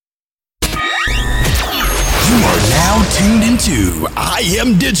now tuned into I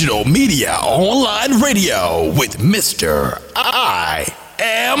Am Digital Media Online Radio with Mr. I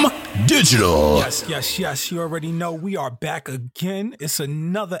Am Digital. Yes. You already know we are back again. It's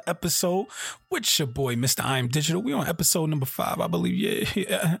another episode with your boy, Mr. I Am Digital. We on episode number 5, I believe.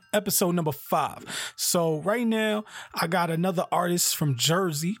 Yeah, episode number 5. So right now, I got another artist from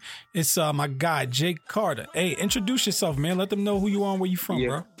Jersey. It's my guy, Jake Carter. Hey, introduce yourself, man. Let them know who you are and where you from,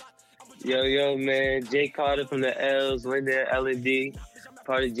 bro. Yo, man. Jake Carter from the L's, Linden, L&D.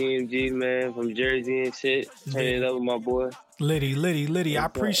 Part of GMG, man, from Jersey and shit. Turning it up with my boy. Liddy. I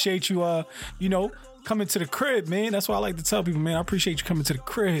appreciate you, coming to the crib, man. That's what I like to tell people, man. I appreciate you coming to the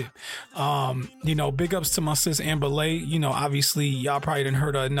crib. Big ups to my sis Amber Lay. Obviously, y'all probably done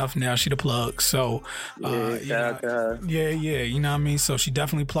heard her enough now. She the plug. So, shout out to her. Yeah. You know what I mean? So she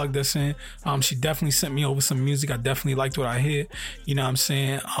definitely plugged us in. She definitely sent me over some music. I definitely liked what I heard. You know what I'm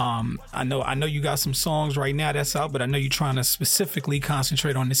saying? I know you got some songs right now that's out, but I know you're trying to specifically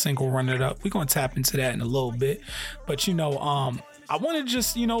concentrate on the single Run It Up. We're going to tap into that in a little bit. But, I want to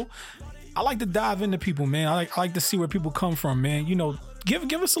just, I like to dive into people, man. I like to see where people come from, man.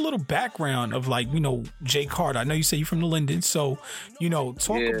 Give us a little background of Jake Carter. I know you say you're from the Linden, so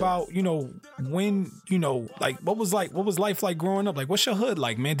talk about when what was life like growing up? Like, what's your hood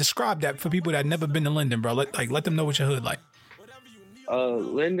like, man? Describe that for people that never been to Linden, bro. Let them know what your hood like.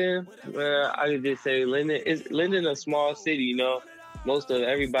 Linden, I could just say Linden a small city, Most of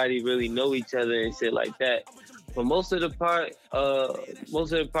everybody really know each other and shit like that. But most of the part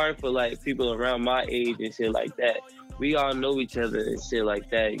for like people around my age and shit like that, we all know each other and shit like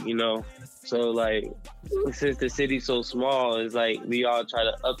that, So like, since the city's so small, it's like we all try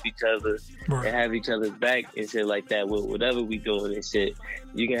to up each other and have each other's back and shit like that. With whatever we doing and shit,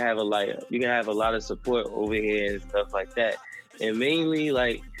 you can have a lot of support over here and stuff like that. And mainly,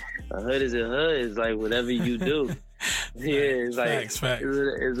 like, a hood is a hood. It's like whatever you do. Yeah, it's like facts.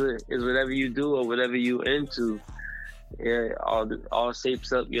 It's whatever you do or whatever you into. Yeah, all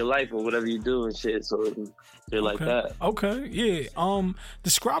shapes up your life or whatever you do and shit. So shit like that. Okay, yeah.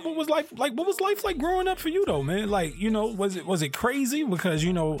 Describe what was life like. What was life like growing up for you though, man? Like, was it crazy? Because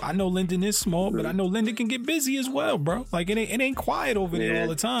I know Linden is small, but I know Linden can get busy as well, bro. Like it ain't quiet over there all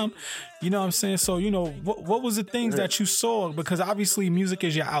the time. You know what I'm saying? So what was the things that you saw? Because obviously music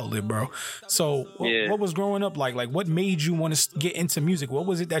is your outlet, bro. So what was growing up like? Like what made you want to get into music? What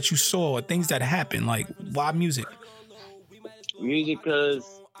was it that you saw? Or things that happened? Like why music? Music,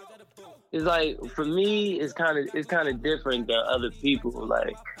 because it's like, for me, it's kind of different than other people.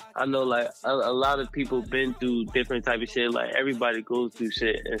 Like, I know, like, a lot of people been through different type of shit. Like, everybody goes through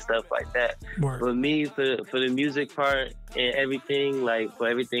shit and stuff like that. But me, for the music part and everything, like, for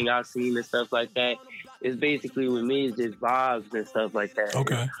everything I've seen and stuff like that, it's basically, with me, it's just vibes and stuff like that.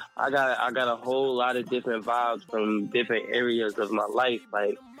 Okay. I got a whole lot of different vibes from different areas of my life.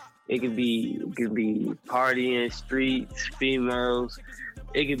 Like, it could be partying, streets, females.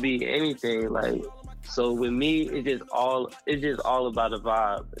 It could be anything. Like, so with me, it's just all about the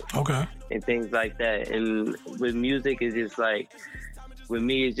vibe. Okay. And things like that. And with music, it's just like, with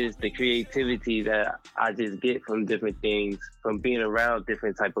me, it's just the creativity that I just get from different things, from being around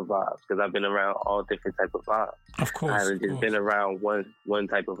different type of vibes. Because I've been around all different type of vibes. Of course. I haven't just been around one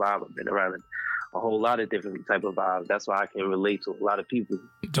type of vibe. I've been around a whole lot of different type of vibes. That's why I can relate to a lot of people.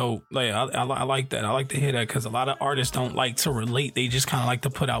 Dope. Like I like that. I like to hear that because a lot of artists don't like to relate. They just kind of like to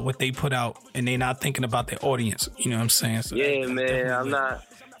put out what they put out, and they're not thinking about their audience. You know what I'm saying? So man. I'm not.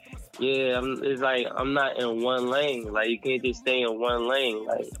 Yeah, it's like I'm not in one lane. Like, you can't just stay in one lane.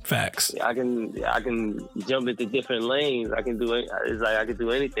 Like, facts. I can jump into different lanes. I can do it. It's like I can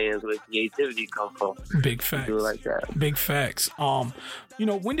do anything. That's where creativity come from. Big facts. Do it like that. Big facts.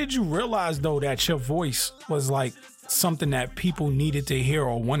 When did you realize though that your voice was like something that people needed to hear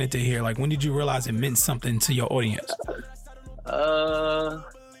or wanted to hear? Like, when did you realize it meant something to your audience?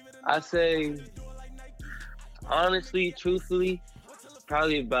 I say, honestly, truthfully,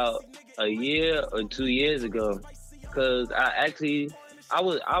 probably about a year or 2 years ago, because I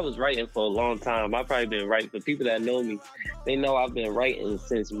was writing for a long time. I've probably been writing, for people that know me, they know I've been writing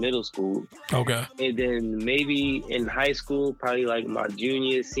since middle school. Okay. And then maybe in high school, probably like my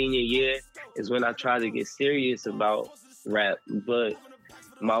senior year, is when I tried to get serious about rap. But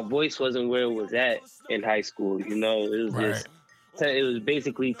my voice wasn't where it was at in high school. It was just, it was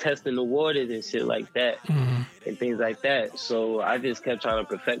basically testing the waters and shit like that, and things like that. So I just kept trying to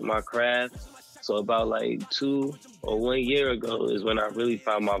perfect my craft. So about like 2 or 1 year ago is when I really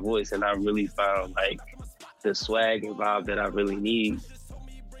found my voice, and I really found like the swag and vibe that I really need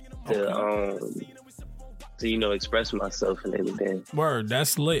to express myself and everything. Word,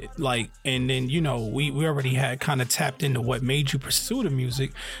 that's lit. Like, and then we already had kind of tapped into what made you pursue the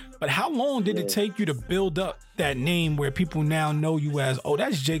music, but how long did it take you to build up that name where people now know you as, oh,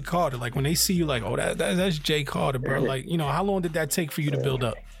 that's Jay Carter? Like when they see you, like, oh, that's Jay Carter, bro. Like, how long did that take for you to build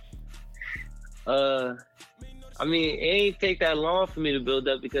up? I mean, it ain't take that long for me to build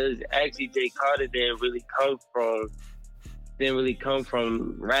up because actually Jay Carter didn't really come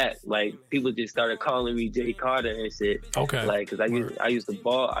from rap. Like people just started calling me Jay Carter and shit. Okay. Like, cause I used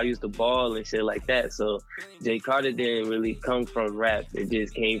to ball and shit like that. So Jay Carter didn't really come from rap. It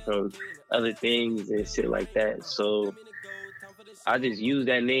just came from other things and shit like that. So I just used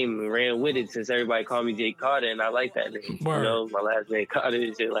that name and ran with it since everybody called me Jay Carter, and I like that name. Word. My last name Carter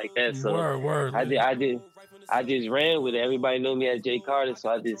and shit like that. So word. I just ran with it. Everybody know me as Jay Carter, so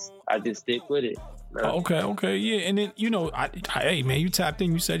I just stick with it. Okay, yeah, and then hey man, you tapped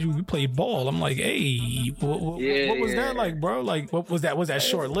in. You said you played ball. I'm like, hey, what was that like, bro? Like, what was that? Was that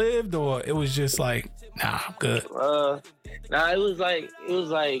short lived, or it was just like, nah, I'm good? It was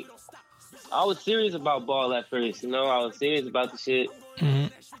like I was serious about ball at first. I was serious about the shit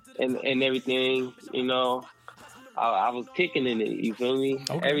and everything. I was kicking in it. You feel me?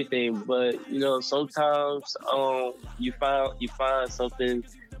 Okay. Everything, but sometimes you find something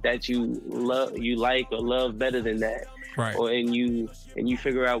that you like or love better than that, right? And you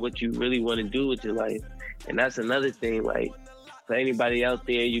figure out what you really want to do with your life, and that's another thing. Like for anybody out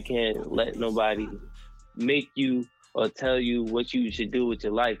there, you can't let nobody make you or tell you what you should do with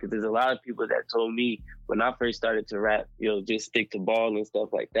your life. Because there's a lot of people that told me when I first started to rap, just stick to ball and stuff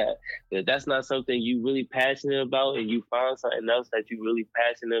like that. If that's not something you really passionate about, and you find something else that you really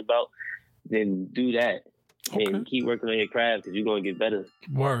passionate about, then do that. Okay. And keep working on your craft because you're going to get better.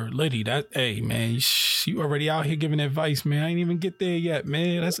 Word, Liddy, hey, man, you already out here giving advice, man. I ain't even get there yet,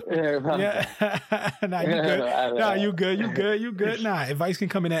 man. Yeah. Nah, you good. Nah, advice can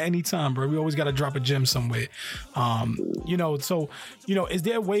come in at any time, bro. We always got to drop a gem somewhere. Is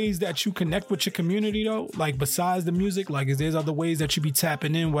there ways that you connect with your community, though? Like, besides the music, like, is there other ways that you be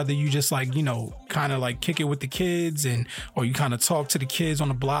tapping in, whether you just, like, kind of, like, kick it with the kids or you kind of talk to the kids on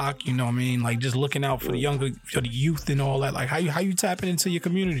the block, you know what I mean? Like, just looking out for the youth and all that. Like, how you tapping into your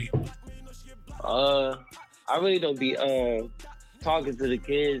community? I really don't be talking to the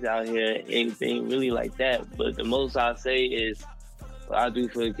kids out here, anything really like that. But the most I say is what I do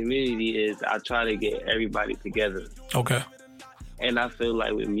for the community is I try to get everybody together. Okay. And I feel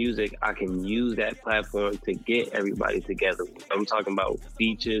like with music, I can use that platform to get everybody together. I'm talking about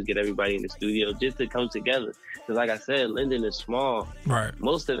features, get everybody in the studio just to come together. Because like I said, Linden is small. Right.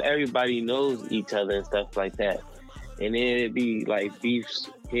 Most of everybody knows each other and stuff like that. And then it'd be like beefs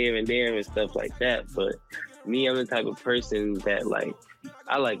here and there and stuff like that. But me, I'm the type of person that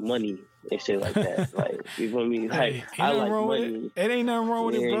I like money and shit like that. Like, you feel me? Like, I like money. It ain't nothing wrong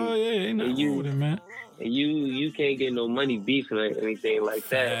with it, bro. Yeah, ain't nothing wrong with it, man. And you can't get no money beefing or anything like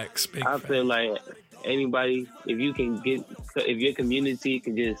that. I feel like anybody, if your community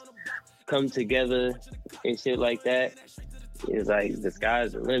can just come together and shit like that, it's like the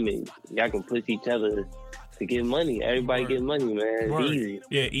sky's the limit. Y'all can push each other to get money. Everybody get money, man. It's easy.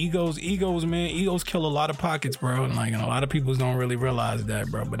 Yeah, egos, man. Egos kill a lot of pockets, bro. And a lot of people don't really realize that,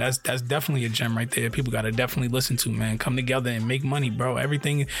 bro. But that's definitely a gem right there. People gotta definitely listen to, man. Come together and make money, bro.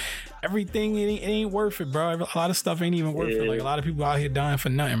 Everything it ain't worth it, bro. A lot of stuff ain't even worth it. Like, a lot of people out here dying for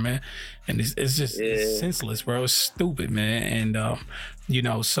nothing, man. And it's just it's senseless, bro. It's stupid, man. And I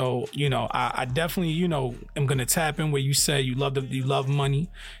definitely, am gonna tap in where you say you love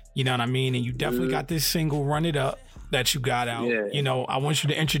money. You know what I mean? And you definitely got this single, Run It Up, that you got out. Yeah. I want you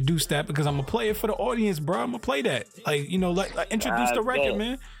to introduce that because I'm going to play it for the audience, bro. I'm going to play that. Introduce the record,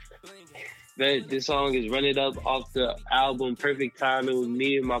 man. This song is Run It Up off the album Perfect Timing with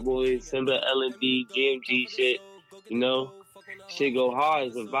me and my boys, Simba, L&D, GMG shit. Shit go hard.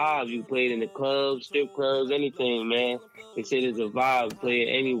 It's a vibe. You play it in the clubs, strip clubs, anything, man. This shit is a vibe. Play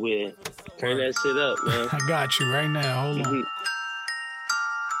it anywhere. Turn that shit up, man. I got you right now. Hold on.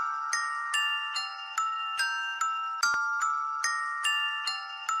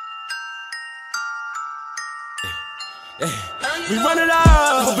 We run it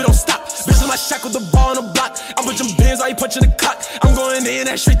up, hope it don't stop. Bitch, I'm like Shaq with the ball on the block. I'm with them bins, I ain't punching the clock. I'm going in,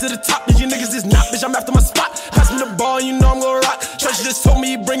 that straight to the top. You niggas is not, bitch, I'm after my spot. Pass me the ball, you know I'm gonna rock. Treasure just told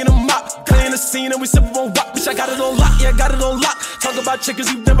me he bringing them up. Clearing the scene and we sippin' on rock. Bitch, I got it on lock, yeah, I got it on lock. Talk about chickens,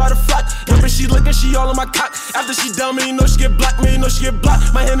 you been by the flock. Remember she looking, she all on my cock. After she done me, you know she get blocked. Me, you know she get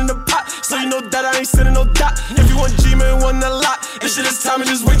blocked. My hand in the pot. so you know that I ain't sending no dot. If you want G, man, want a lot. This shit is time and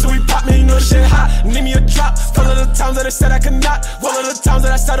just wait till we pop, man, you know this shit hot. Need me a drop, full of the times that I said I could not. Full of the times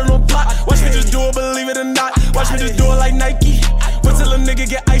that I started on block. Watch me just do it, believe it or not. Watch me just do it like Nike. Wait till a nigga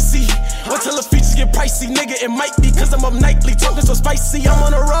get icy. Wait till the features get pricey. Nigga, it might be cause I'm up nightly. Talking so spicy, I'm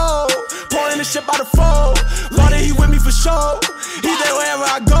on the road. Pouring the shit by the phone. Lord, he with me for sure. He there wherever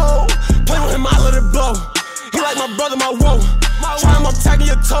I go. Play with him, I let it blow. He like my brother, my woe. Try him, I'm tagging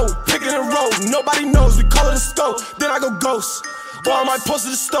your toe. Pick it in a row. Nobody knows, we call it a scope. Then I go ghost. Or I might post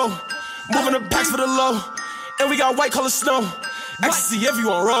to the stove. Moving the packs for the low. And we got white collar snow. Ecstasy if you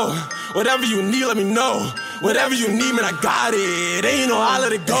want roll. Whatever you need, let me know. Whatever you need, man, I got it. Ain't no I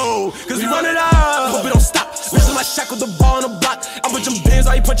let it go. Cause we run it up. Hope it don't stop. Listen my shack with the ball on the block. I'm with them bins,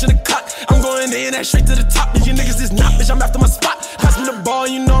 I ain't punching the clock. I'm going in that straight to the top. These niggas is not, bitch, I'm after my spot. Pass me the ball,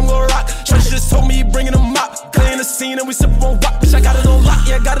 you know I'm gonna rock. Church just told me he bringing them up. Clearing the scene and we sippin' on rock. Bitch, I got it on lock,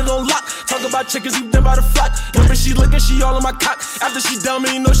 yeah, I got it on lock. Talk about chickens, you them by the flock. Yo, bitch, she looking, she all on my cock. After she done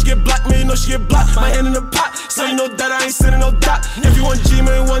me, you know she get blocked. Man, you know she get blocked. My hand in the pot, so you know that I ain't sending no dot. If you want G,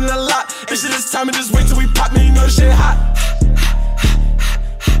 man, want a lot. This shit is time and just wait till we pop. Man, you know the shit hot.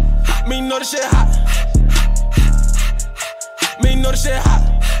 Man, you know the shit hot. Man, you know the shit hot.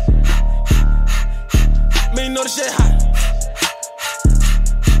 Man, you know the shit hot.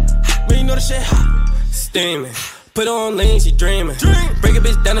 Man, you know the shit hot. Steaming. Put on lean, she dreaming. Break a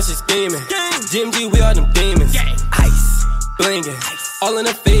bitch down and she scheming. GMG, we all them demons. Ice, blinging. All in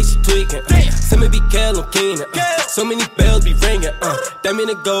her face, she tweaking. Send me be careful, I'm keener. So many bells be ringing. That mean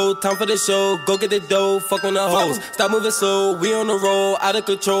to go, time for the show. Go get the dough, fuck on the hoes. Stop moving slow, we on the roll, out of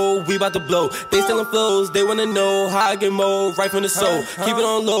control, we about to blow. They stealing flows, they wanna know how I get more right from the soul. Keep it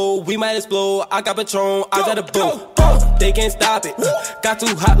on low, we might explode. I got Patron, I got a boat. They can't stop it. Got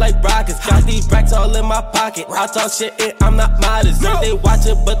too hot like rockets. Got these racks all in my pocket. I talk shit and I'm not modest. Like they watch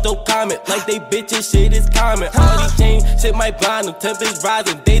it but don't comment. Like they bitches shit is common. All these chains, shit might blind them. Temp is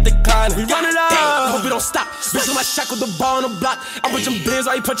rising, they declining. We run it up, hope it don't stop. Bitch in my shack with the ball on the block. I'm with them bins,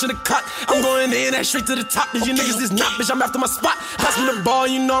 I ain't punching the clock. I'm going in that straight to the top. These niggas is not, bitch, I'm after my spot. Pass me the ball,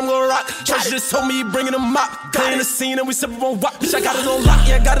 you know I'm gonna rock. Church just told me he bringing them up. Clearing the scene and we sippin' on rock. Bitch, I got it on lock,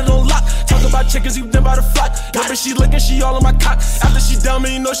 yeah, I got it on lock. Talk about chickens, you them by the flock. Yo, bitch, she looking, she all on my cock. After she done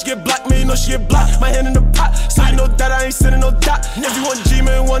me, you know she get blocked. Me, you know she get blocked. My hand in the pot, so you know that I ain't sending no dot. If you want G,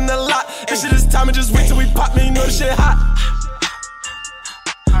 man, want a lot. This shit is time and just wait till we pop. Me, you know the shit hot.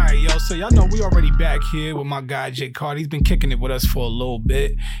 Alright, yo, so y'all know we already back here with my guy Jay Carter. He's been kicking it with us for a little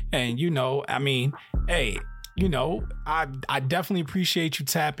bit. And you know, I mean, hey, you know, I definitely appreciate you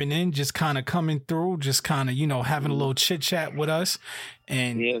tapping in, just kind of coming through, just kind of, you know, having a little chit chat with us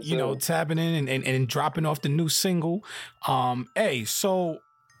and, you know, tapping in and dropping off the new single. Hey, so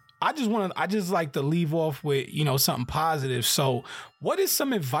I just like to leave off with, you know, something positive. So what is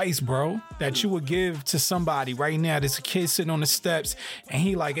some advice, bro, that you would give to somebody right now? There's a kid sitting on the steps and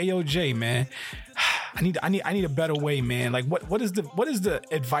he like, hey, yo, Jay, man, I need a better way, man. Like what is the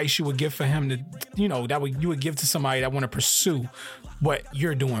advice you would give for him to, you know, you would give to somebody that want to pursue what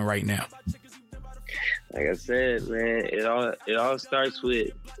you're doing right now? Like I said, man, it all starts with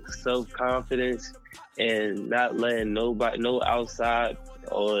self-confidence and not letting nobody, no outside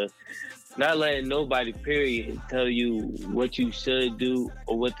or not letting nobody, period, tell you what you should do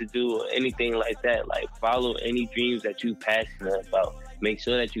or what to do or anything like that. Like, follow any dreams that you passionate about. Make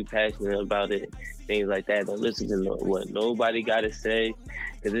sure that you passionate about it, things like that. Don't listen to what nobody got to say,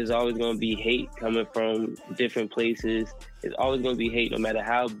 because there's always going to be hate coming from different places. It's always going to be hate, no matter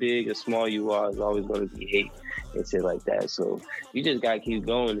how big or small you are. It's always going to be hate and shit like that. So you just got to keep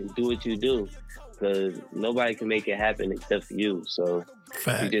going and do what you do, because nobody can make it happen except for you. So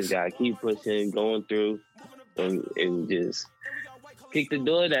Facts. You just got to keep pushing, going through, and just kick the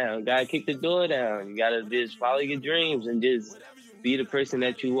door down. Got to kick the door down. You got to just follow your dreams and just be the person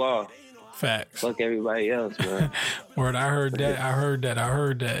that you are. Facts. Fuck everybody else, man. Word, I heard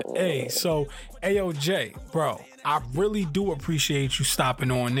that. Hey, so, AOJ, bro, I really do appreciate you stopping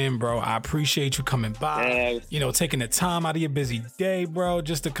on in, bro. I appreciate you coming by, you know, taking the time out of your busy day, bro,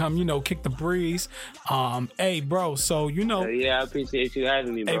 just to come, you know, kick the breeze. Hey, bro, so, you know. Yeah, I appreciate you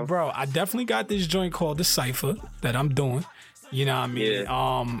having me, bro. Hey, bro, I definitely got this joint called The Cypher that I'm doing. You know what I mean?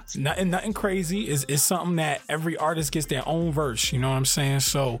 Yeah. Nothing crazy. It's something that every artist gets their own verse. You know what I'm saying?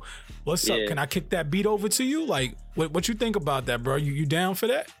 So, what's up? Can I kick that beat over to you? Like, what you think about that, bro? You down for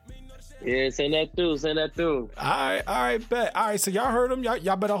that? Yeah, send that through. All right, bet. All right, so y'all heard him. Y'all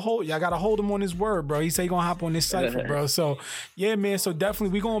gotta hold him on his word, bro. He say he gonna hop on this cypher, bro. So yeah, man. So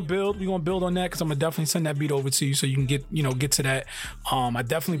definitely we gonna build on that, because I'm gonna definitely send that beat over to you so you can get to that. I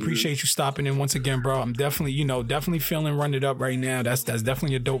definitely appreciate you stopping in once again, bro. I'm definitely feeling Run It Up right now. That's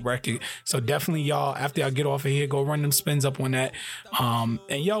definitely a dope record. So definitely y'all, after y'all get off of here, go run them spins up on that. And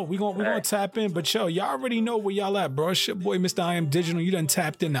yo, we gonna tap in, but yo, y'all already know where y'all at, bro. It's your boy, Mr. I Am Digital. You done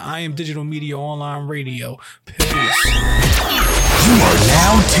tapped into I Am Digital Media Online Radio. Peace. You are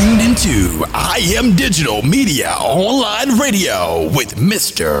now tuned into I Am Digital Media Online Radio with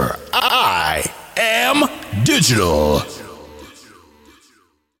Mr. I Am Digital.